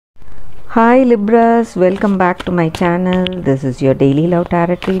Hi Libras, welcome back to my channel. This is your daily love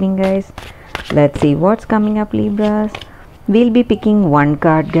tarot reading, guys. Let's see what's coming up, Libras. We'll be picking one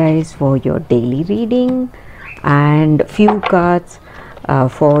card, guys, for your daily reading and few cards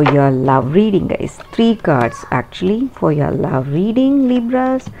for your love reading, guys. 3 cards actually for your love reading,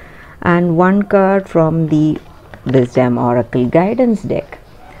 Libras, and 1 card from the Wisdom Oracle Guidance deck.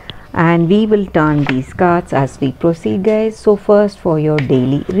 And we will turn these cards as we proceed, guys. So first, for your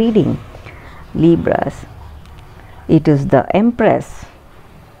daily reading, Libras, it is the Empress.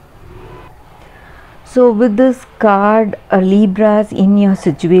 So with this card, Libras, in your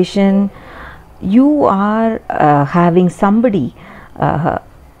situation, you are having somebody,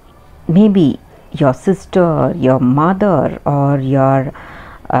 maybe your sister, your mother, or your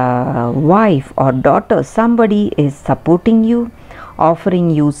wife or daughter. Somebody is supporting you, offering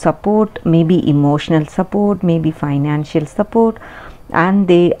you support, maybe emotional support, maybe financial support, and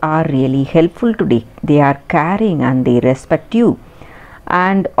they are really helpful today. They are caring and they respect you.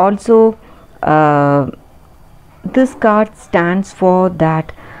 And also this card stands for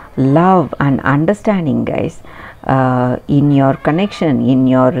that love and understanding, guys, in your connection, in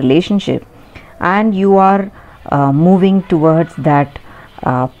your relationship, and you are moving towards that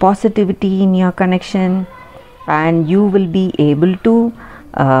positivity in your connection, and you will be able to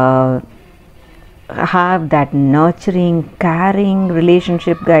have that nurturing, caring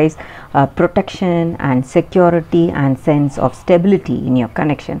relationship, guys, protection and security and sense of stability in your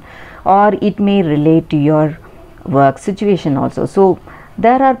connection. Or it may relate to your work situation also. So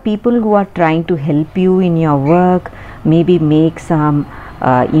there are people who are trying to help you in your work, maybe make some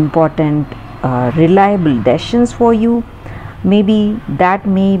important reliable decisions for you. Maybe that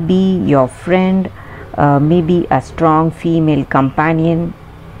may be your friend, maybe a strong female companion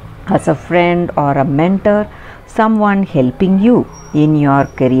as a friend or a mentor, someone helping you in your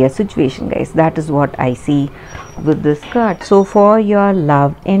career situation, guys. That is what I see with this card. So for your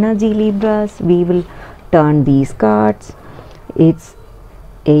love energy, Libras, we will turn these cards. It's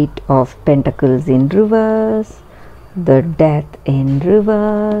 8 of Pentacles in reverse, the Death in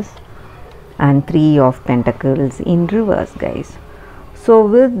reverse, and 3 of Pentacles in reverse, guys. So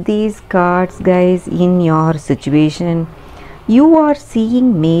with these cards, guys, in your situation, you are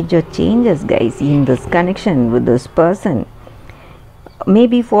seeing major changes, guys, in this connection with this person.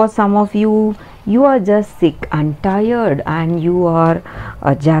 Maybe for some of you, you are just sick and tired and you are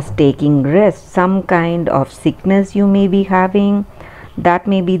just taking rest. Some kind of sickness you may be having. That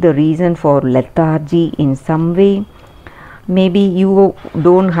may be the reason for lethargy in some way. Maybe you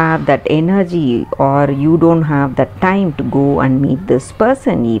don't have that energy, or you don't have that time to go and meet this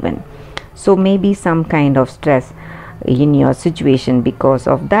person even. So maybe some kind of stress in your situation because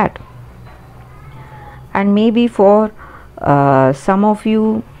of that. And maybe for some of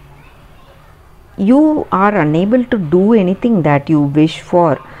you, you are unable to do anything that you wish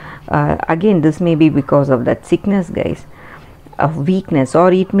for. Again, this may be because of that sickness, guys, of weakness,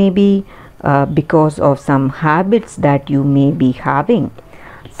 or it may be because of some habits that you may be having,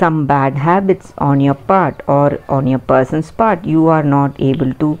 some bad habits on your part or on your person's part. You are not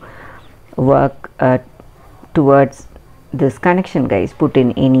able to work towards this connection, guys, put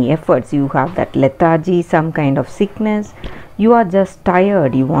in any efforts. You have that lethargy, some kind of sickness. You are just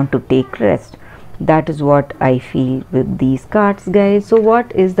tired, you want to take rest. That is what I feel with these cards, guys. So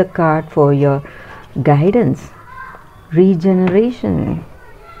what is the card for your guidance? Regeneration.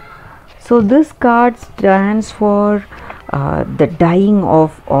 So this card stands for the dying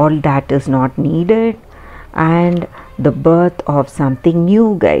of all that is not needed and the birth of something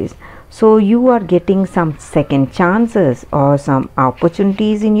new, guys. So you are getting some second chances or some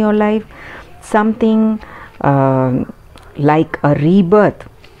opportunities in your life, something like a rebirth.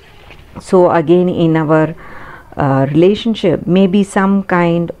 So again, in our relationship, maybe some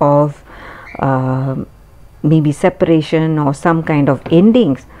kind of maybe separation or some kind of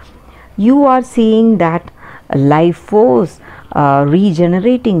endings. You are seeing that life force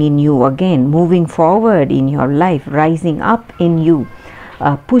regenerating in you again, moving forward in your life, rising up in you,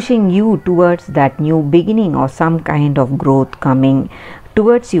 pushing you towards that new beginning or some kind of growth coming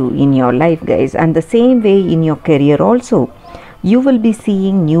towards you in your life, guys. And the same way in your career also, you will be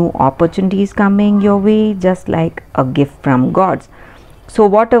seeing new opportunities coming your way, just like a gift from God. So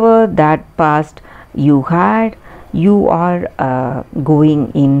whatever that past you had, you are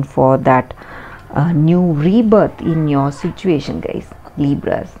going in for that new rebirth in your situation, guys,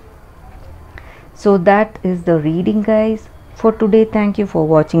 Libras. So that is the reading, guys, for today. Thank you for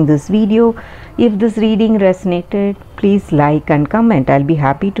watching this video. If this reading resonated, please like and comment. I'll be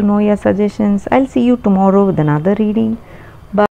happy to know your suggestions. I'll see you tomorrow with another reading.